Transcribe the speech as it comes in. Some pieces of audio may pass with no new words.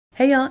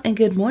Hey y'all, and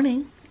good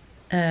morning.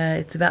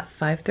 It's about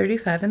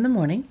 5:35 in the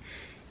morning,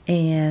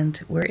 and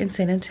we're in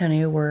San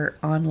Antonio. We're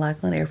on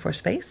Lackland Air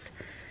Force Base.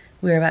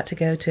 We're about to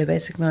go to a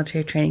basic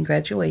military training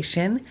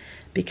graduation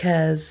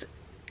because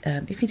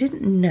if you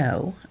didn't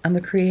know, I'm the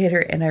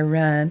creator and I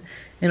run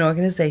an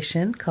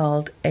organization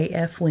called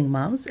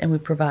AFWM, and we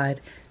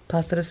provide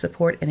positive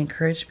support and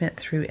encouragement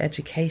through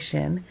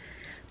education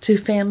to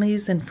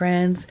families and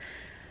friends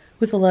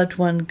with a loved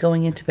one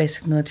going into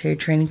basic military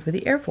training for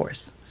the Air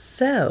Force.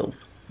 So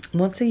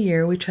once a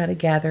year we try to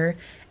gather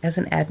as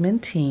an admin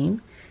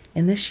team,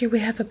 and this year we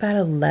have about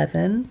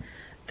 11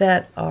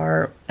 that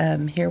are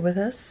here with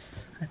us.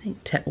 I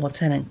think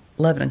 10 and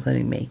 11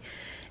 including me.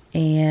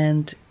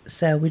 And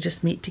so we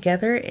just meet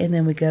together and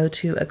then we go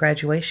to a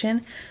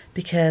graduation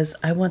because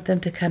I want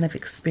them to kind of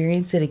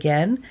experience it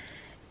again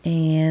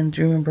and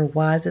remember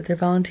why that they're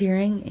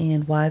volunteering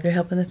and why they're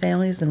helping the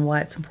families and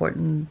why it's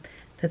important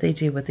that they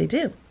do what they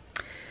do.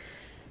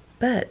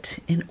 But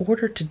in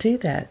order to do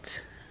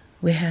that,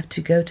 we have to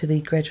go to the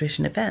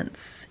graduation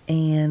events,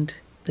 and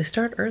they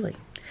start early.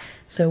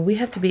 So we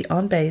have to be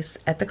on base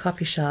at the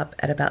coffee shop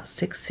at about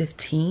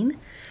 6:15.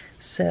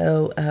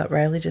 So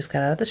Riley just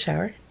got out of the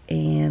shower,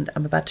 and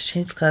I'm about to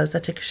change clothes. I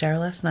took a shower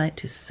last night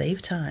to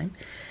save time,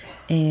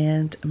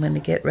 and I'm going to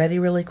get ready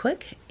really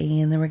quick,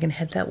 and then we're going to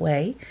head that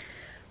way.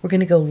 We're going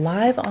to go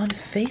live on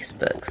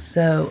Facebook,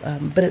 so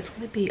but it's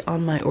going to be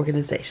on my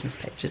organizations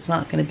page. It's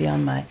not going to be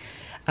on my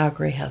Our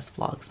Gray House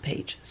Vlogs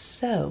page.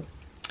 So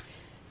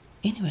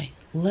anyway,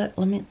 let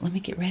me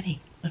get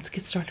ready. Let's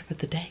get started with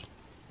the day.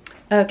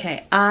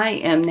 Okay, I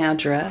am now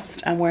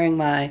dressed. I'm wearing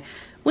my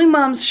Wing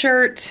Moms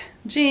shirt,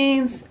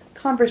 jeans,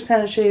 Converse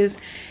tennis shoes,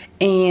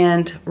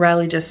 and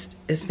Riley just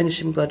is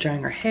finishing blow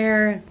drying her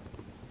hair.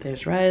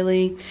 There's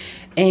Riley.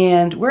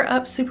 And we're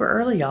up super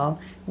early, y'all.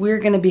 We're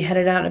gonna be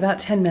headed out in about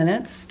 10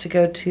 minutes to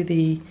go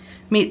to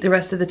meet the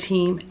rest of the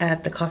team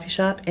at the coffee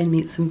shop and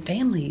meet some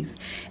families.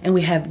 And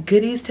we have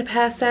goodies to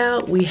pass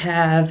out. We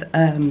have,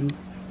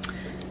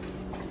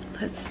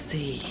 let's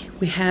see,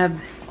 we have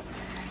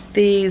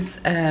these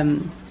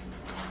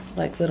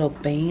like little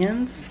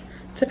bands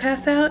to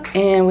pass out,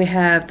 and we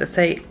have the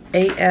say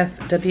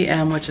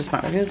AFWM, which is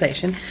my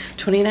organization,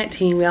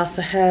 2019. We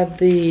also have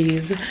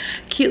these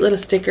cute little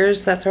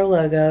stickers. That's our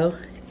logo.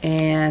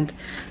 And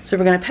so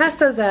we're gonna pass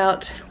those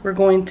out. We're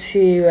going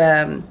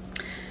to,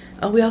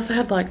 oh, we also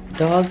have like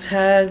dog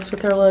tags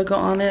with our logo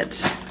on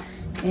it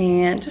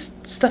and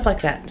just stuff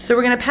like that. So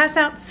we're gonna pass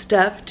out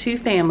stuff to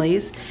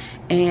families,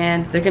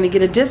 and they're gonna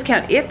get a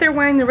discount. If they're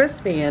wearing the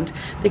wristband,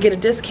 they get a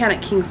discount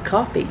at King's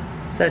Coffee.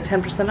 So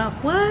 10% off.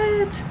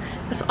 What?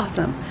 That's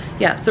awesome.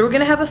 Yeah, so we're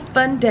gonna have a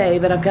fun day,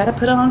 but I've gotta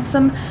put on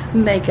some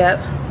makeup,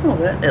 a little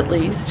bit at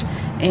least,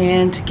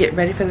 and get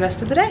ready for the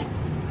rest of the day.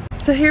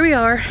 So here we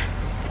are,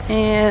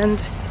 and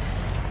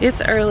it's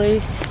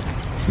early,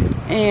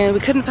 and we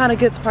couldn't find a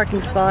good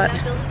parking spot,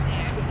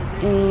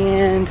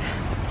 and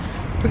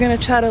we're gonna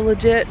try to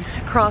legit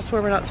cross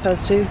where we're not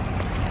supposed to,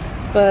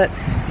 but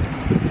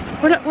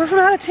we're from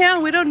out of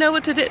town. We don't know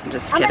what to do.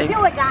 Just kidding. I'm gonna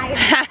do it, guys.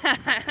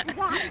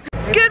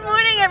 Good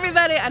morning,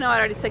 everybody. I know I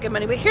already said good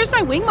morning, but here's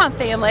my Wing Mom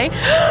family.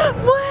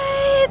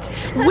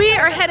 What? We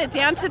are headed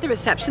down to the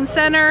reception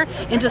center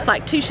in just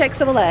like 2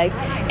 shakes of a leg,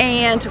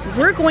 and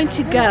we're going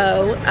to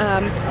go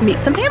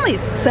meet some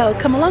families. So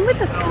come along with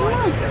us. Come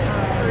along.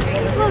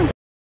 Come along.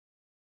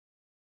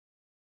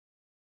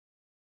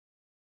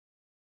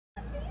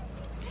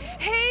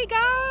 Hey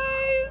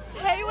guys.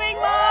 Hey Wing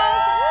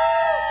Moms.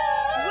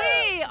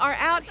 We are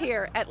out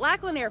here at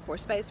Lackland Air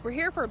Force Base. We're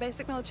here for a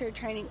basic military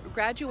training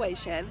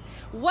graduation,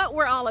 what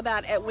we're all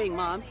about at Wing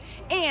Moms.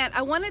 And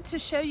I wanted to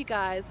show you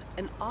guys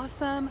an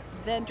awesome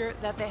vendor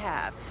that they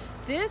have.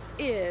 This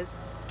is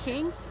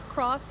King's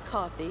Cross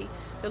Coffee.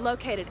 They're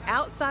located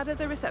outside of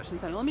the reception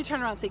center. Let me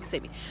turn around so you can see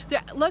me.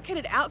 They're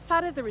located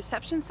outside of the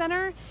reception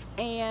center,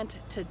 and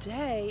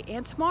today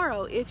and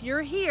tomorrow, if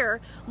you're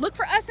here, look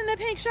for us in the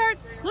pink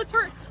shirts. Look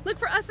for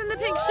us in the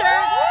pink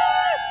shirts.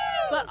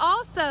 But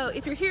also,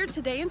 if you're here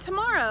today and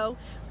tomorrow,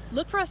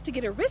 look for us to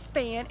get a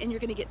wristband, and you're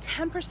gonna get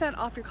 10%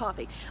 off your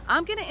coffee.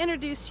 I'm gonna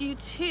introduce you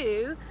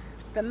to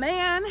the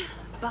man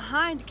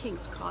behind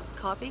King's Cross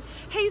Coffee.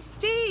 Hey,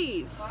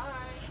 Steve. Hi.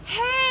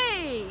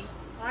 Hey.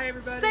 Hi,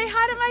 everybody. Say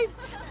hi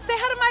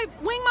to my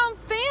Wing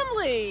Moms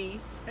family.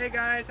 Hey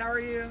guys, how are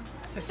you?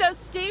 So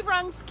Steve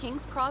runs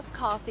King's Cross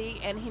Coffee,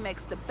 and he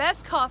makes the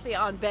best coffee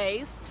on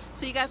base.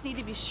 So you guys need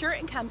to be sure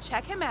and come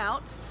check him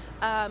out.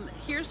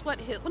 Here's what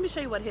let me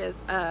show you what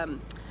his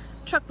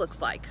truck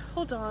looks like.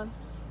 Hold on.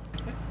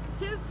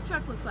 His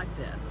truck looks like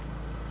this.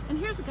 And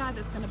here's a guy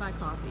that's going to buy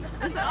coffee.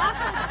 Is that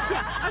awesome?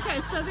 Yeah.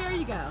 Okay, so there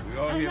you go. We're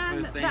all here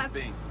for the same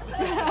thing.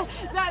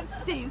 That's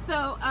Steve.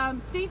 So,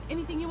 Steve,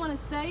 anything you want to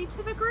say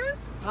to the group?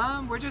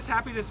 We're just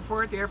happy to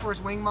support the Air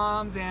Force Wing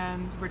Moms,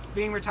 and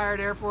being retired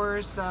Air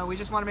Force, we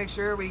just want to make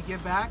sure we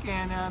give back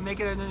and make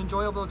it an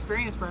enjoyable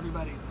experience for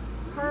everybody.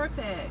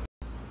 Perfect.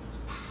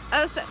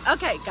 Oh, so,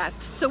 okay, guys.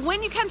 So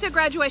when you come to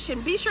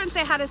graduation, be sure and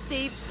say hi to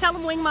Steve. Tell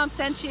him Wing Mom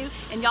sent you,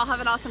 and y'all have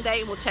an awesome day,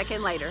 and we'll check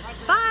in later.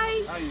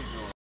 Bye.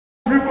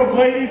 Group of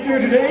ladies here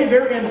today,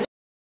 they're in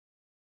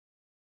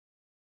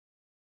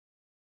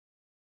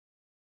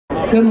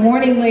Good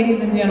morning, ladies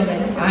and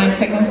gentlemen. I am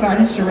Technical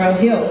Sergeant Sherelle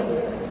Hill.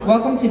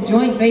 Welcome to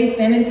Joint Base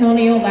San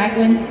Antonio,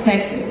 Lackland,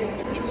 Texas,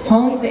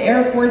 home to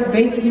Air Force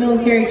basic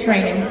military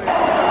training.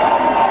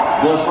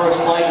 The first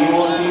flight you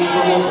will see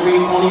from the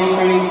 320th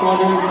Training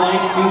Squadron,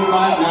 Flight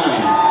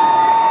 259.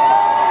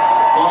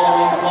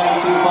 Following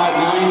Flight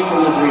 259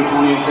 from the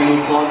 320th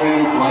Training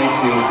Squadron, Flight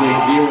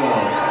 260.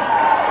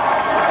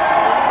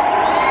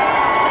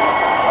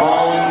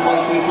 Following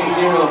Flight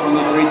 260 from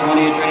the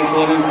 320th Training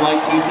Squadron,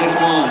 Flight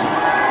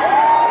 261.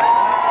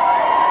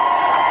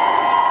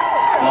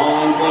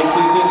 Following Flight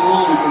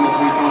 261 from the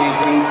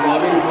 320th Training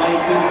Squadron, Flight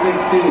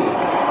 262.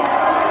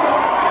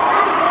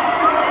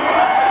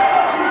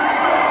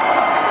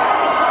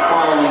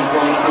 Following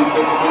Flight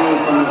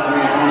 262 from the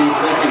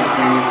 322nd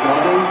Training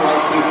Squadron, Flight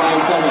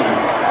 257.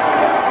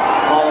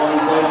 Following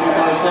Flight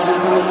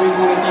 257 from the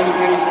 322nd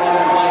Training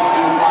Squadron, Flight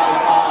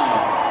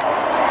 255.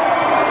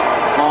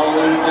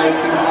 Following Flight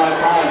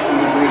 255 from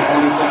the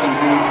 322nd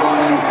Training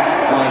Squadron,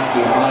 Flight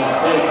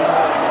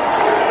 256.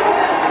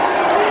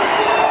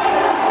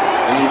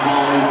 And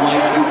following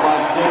Flight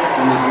 256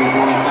 from the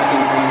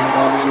 322nd Training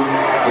Squadron,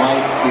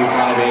 Flight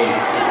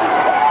 258.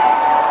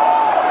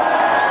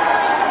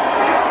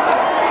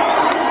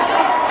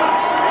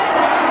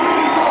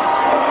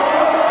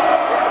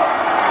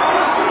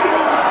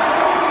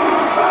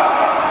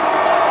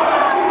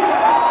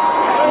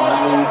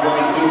 Following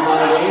Flight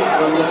 258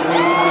 from the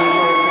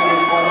 321st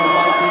Training Squadron,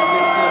 Flight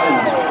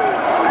 267.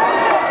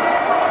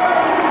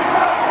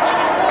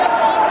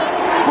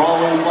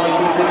 Following Flight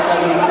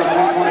 267 from the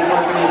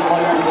 321st Training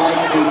Squadron,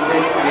 Flight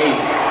 268.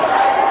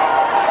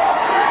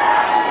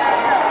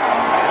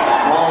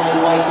 Following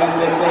Flight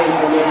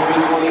 268 from the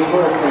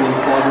 321st Training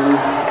Squadron,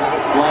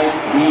 Flight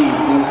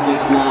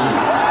B269.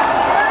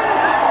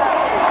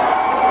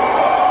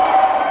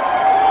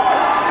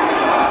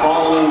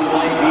 Following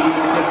Flight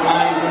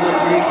B269 from the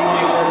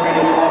 321st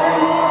Training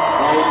Squadron,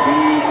 Flight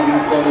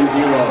B270.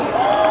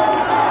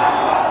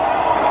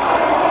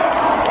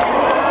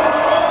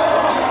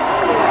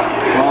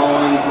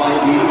 Following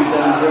Flight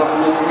B270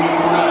 from the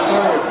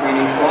 323rd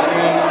Training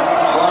Squadron,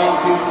 Flight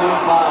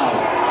 265.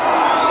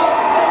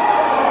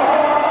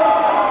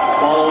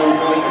 Following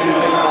Flight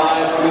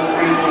 265 from the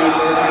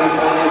 323rd Training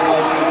Squadron,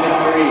 Flight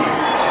 263.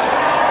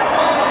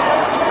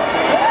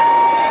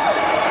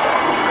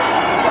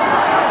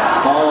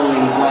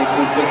 Following Flight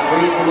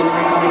 263 from the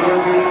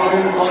 323rd Training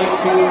Squadron, Flight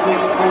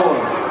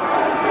 264.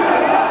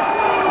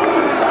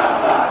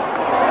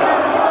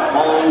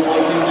 Following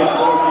Flight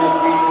 264 from the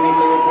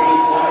 323rd Training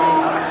Squadron,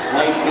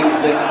 Flight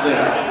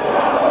 266.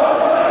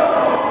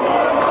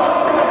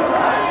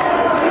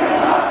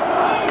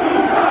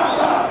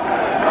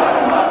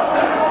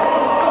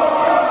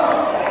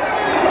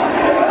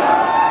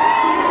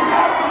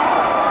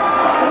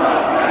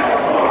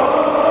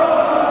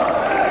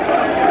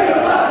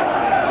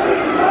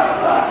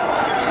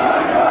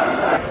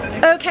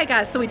 Okay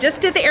guys, so we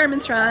just did the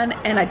Airman's Run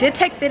and I did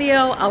take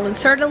video. I'll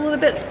insert a little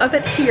bit of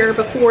it here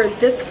before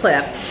this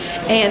clip.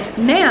 And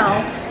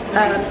now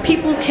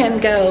people can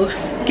go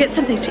get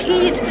something to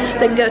eat.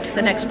 They can go to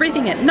the next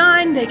briefing at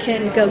 9. They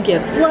can go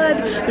give blood.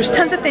 There's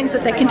tons of things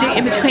that they can do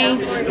in between,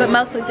 but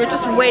mostly they're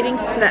just waiting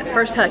for that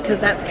first hug because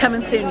that's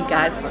coming soon, you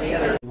guys. We're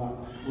going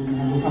to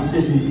have a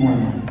competition this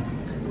morning.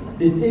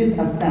 This is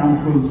a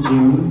soundproof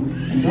room,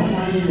 and don't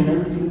worry, you'll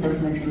never see the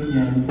person next to you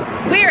again.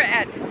 We are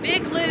at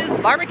Big Lou's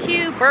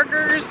Barbecue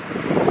Burgers,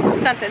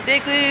 something.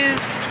 Big Lou's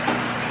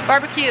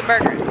Barbecue and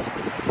Burgers.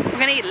 We're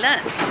gonna eat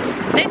lunch.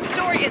 Next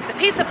door is the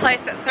pizza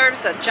place that serves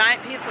the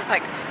giant pizzas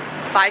like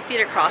 5 feet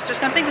across or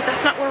something, but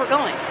that's not where we're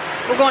going.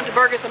 We're going to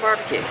Burgers and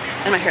Barbecue.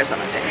 And my hair's on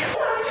my face.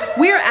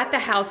 We are at the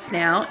house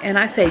now, and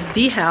I say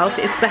the house.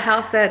 It's the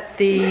house that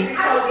the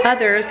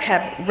others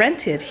have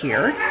rented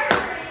here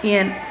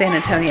in San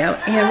Antonio,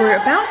 and we're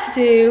about to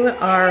do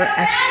our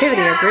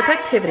activity, our group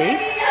activity.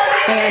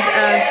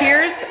 And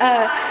here's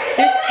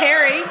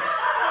Terry.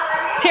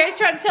 Terry's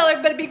trying to tell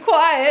everybody to be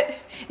quiet.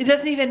 It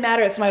doesn't even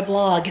matter, it's my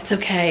vlog. It's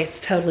okay, it's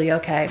totally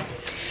okay.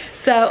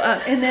 So,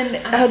 and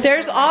then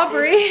there's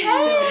Aubrey.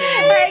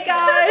 Hey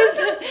guys,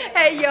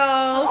 hey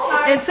y'all.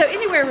 And so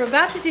anyway, we're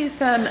about to do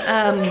some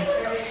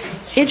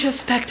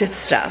introspective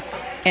stuff.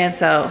 And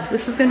so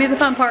this is gonna be the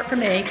fun part for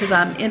me because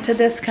I'm into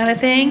this kind of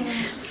thing.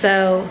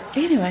 So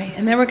anyway,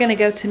 and then we're gonna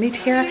go to meet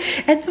Tara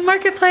at the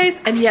marketplace.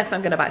 And yes,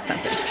 I'm gonna buy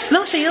something. And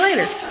I'll show you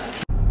later.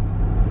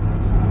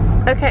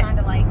 Okay.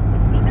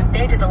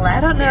 Stay to the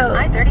left. I don't know.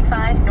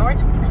 I-35 North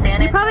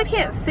San Antonio. You probably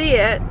can't see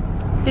it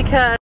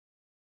because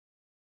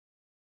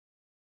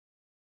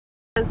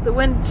the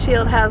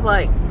windshield has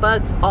like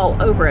bugs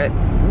all over it.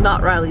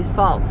 Not Riley's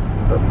fault.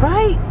 But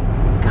right,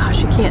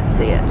 gosh, you can't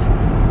see it.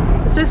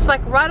 It's just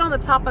like right on the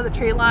top of the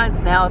tree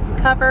lines. Now it's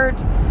covered,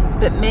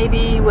 but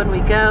maybe when we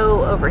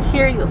go over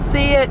here, you'll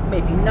see it,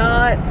 maybe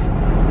not.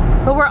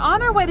 But we're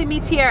on our way to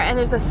meet Tara, and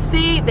there's a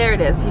C, there it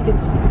is. You can,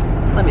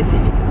 let me see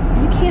if you can see.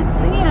 You can't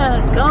see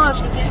it, gosh.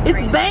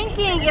 It's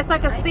banking, it's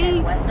like a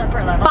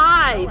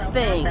C5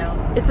 thing.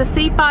 It's a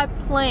C5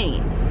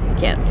 plane. You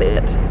can't see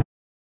it.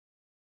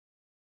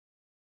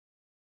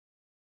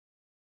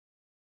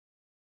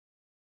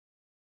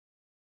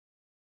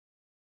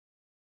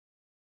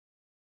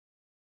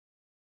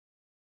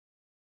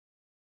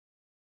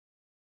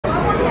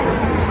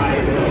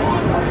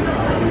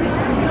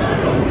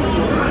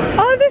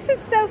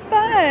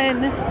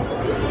 fun.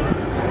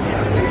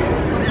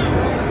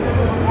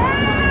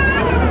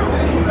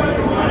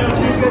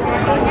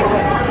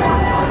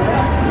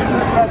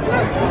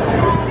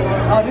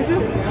 Oh, did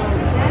you?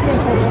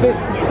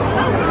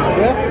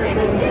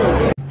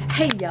 Yeah?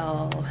 Hey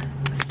y'all,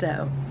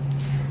 so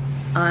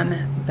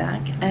I'm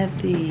back at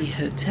the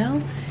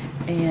hotel,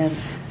 and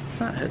it's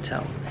not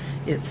hotel,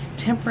 it's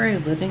temporary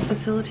living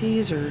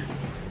facilities or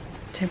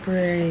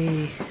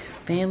temporary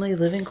family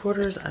living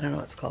quarters. I don't know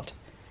what it's called.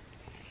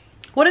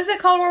 What is it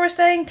called where we're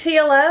staying?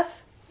 TLF?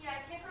 Yeah,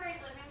 temporary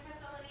living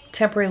facilities.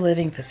 Temporary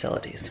living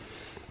facilities.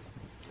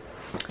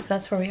 So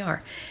that's where we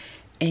are,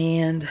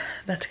 and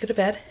about to go to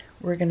bed.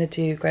 We're gonna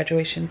do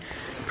graduation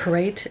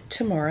parade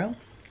tomorrow.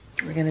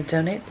 We're gonna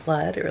donate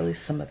blood, or at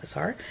least some of us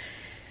are.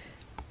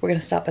 We're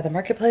gonna stop by the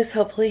marketplace,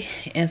 hopefully,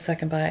 and so I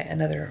can buy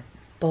another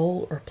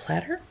bowl or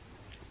platter.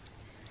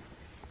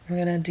 We're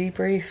gonna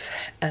debrief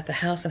at the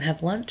house and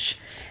have lunch,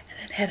 and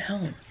then head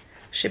home.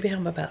 Should be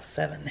home about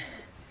 7.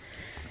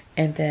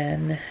 And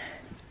then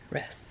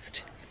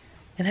rest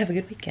and have a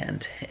good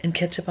weekend and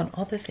catch up on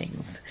all the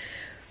things.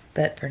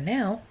 But for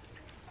now,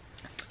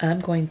 I'm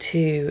going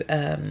to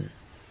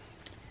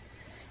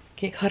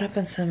get caught up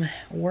on some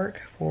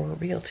work for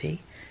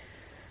realty.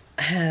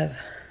 I have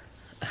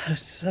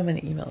so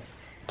many emails.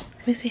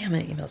 Let me see how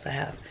many emails I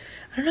have.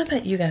 I don't know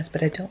about you guys,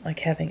 but I don't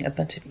like having a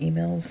bunch of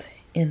emails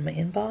in my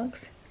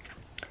inbox.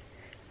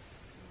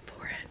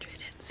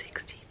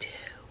 462.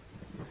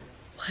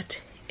 What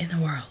in the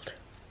world?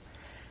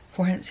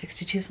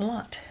 462 is a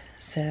lot.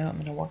 So I'm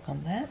going to work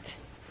on that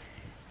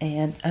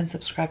and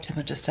unsubscribe to a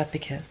bunch of stuff,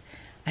 because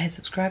I had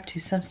subscribed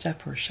to some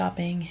stuff for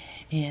shopping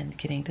and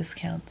getting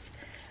discounts.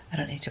 I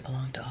don't need to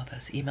belong to all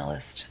those email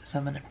lists, so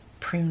I'm going to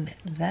prune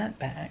that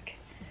back,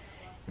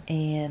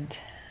 and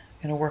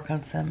I'm going to work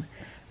on some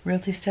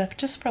realty stuff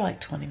just for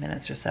like 20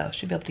 minutes or so.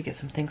 Should be able to get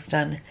some things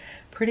done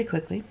pretty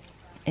quickly,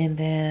 and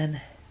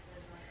then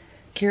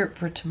gear up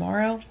for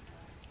tomorrow.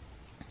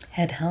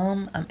 Head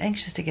home. I'm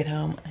anxious to get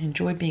home. I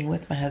enjoy being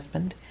with my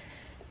husband,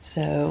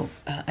 so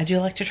I do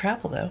like to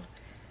travel though.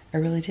 I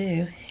really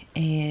do,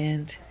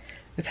 and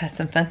we've had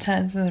some fun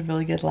times and some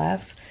really good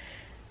laughs.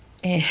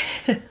 And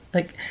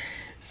like,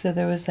 so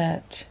there was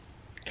that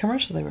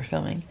commercial they were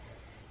filming,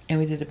 and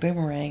we did a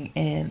boomerang,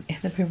 and in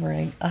the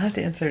boomerang, I'll have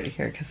to insert it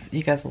here because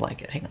you guys will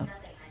like it. Hang on.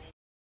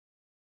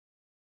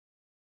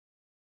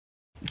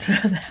 So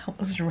that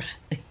was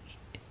Riley.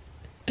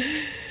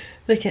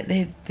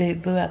 They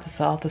blew out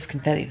all this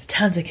confetti. There's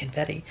tons of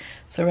confetti.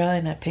 So Riley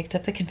and I picked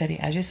up the confetti,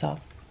 as you saw,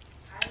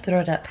 throw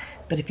it up.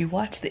 But if you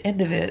watch the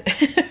end of it,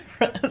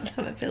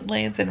 some of it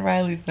lands in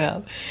Riley's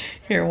mouth.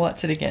 Here,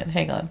 watch it again.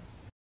 Hang on.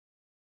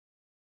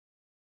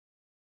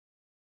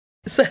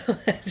 So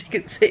as you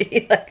can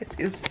see, like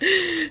she's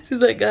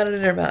like got it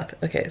in her mouth.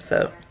 Okay,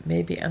 so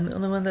maybe I'm the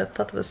only one that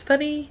thought that was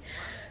funny,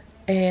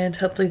 and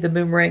hopefully the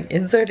boomerang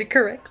inserted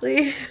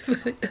correctly.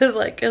 But it was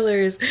like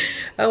hilarious.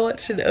 I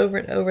watched it over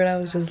and over, and I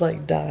was just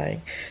like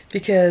dying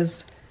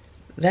because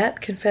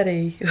that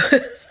confetti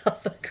was on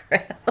the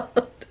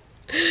ground.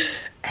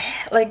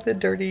 Like the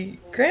dirty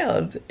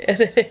ground, and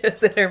it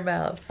was in her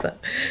mouth. So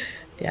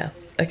yeah,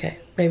 okay,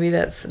 maybe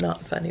that's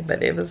not funny,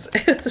 but it was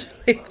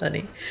really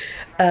funny.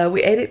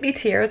 We ate at Mi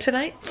Tierra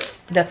tonight.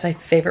 That's my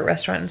favorite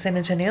restaurant in San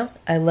Antonio.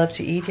 I love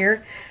to eat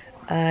here.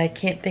 I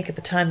can't think of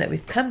a time that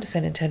we've come to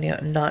San Antonio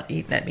and not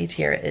eaten at Mi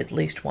Tierra at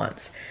least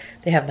once.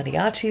 They have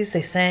mariachis.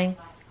 They sang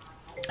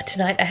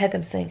tonight. I had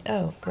them sing.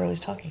 Oh, Burley's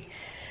talking.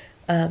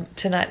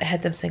 Tonight I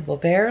had them sing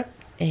Volver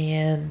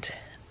and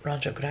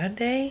Rancho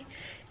Grande,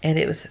 and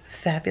it was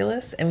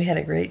fabulous, and we had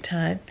a great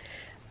time.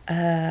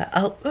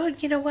 Oh,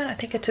 you know what? I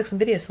think I took some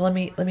videos, so let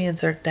me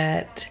insert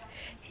that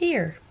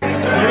here.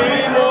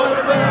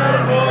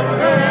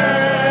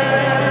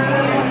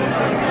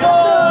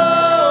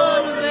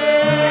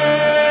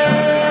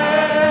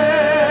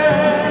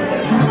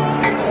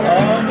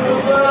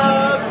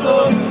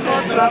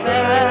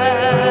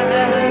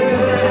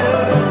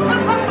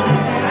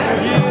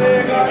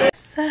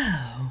 So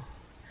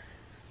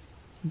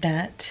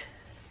that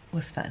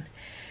was fun.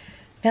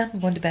 Now I'm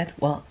going to bed.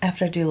 Well,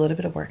 after I do a little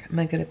bit of work, I'm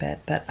going to go to bed.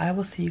 But I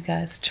will see you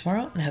guys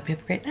tomorrow, and I hope you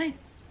have a great night.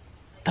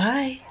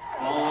 Bye.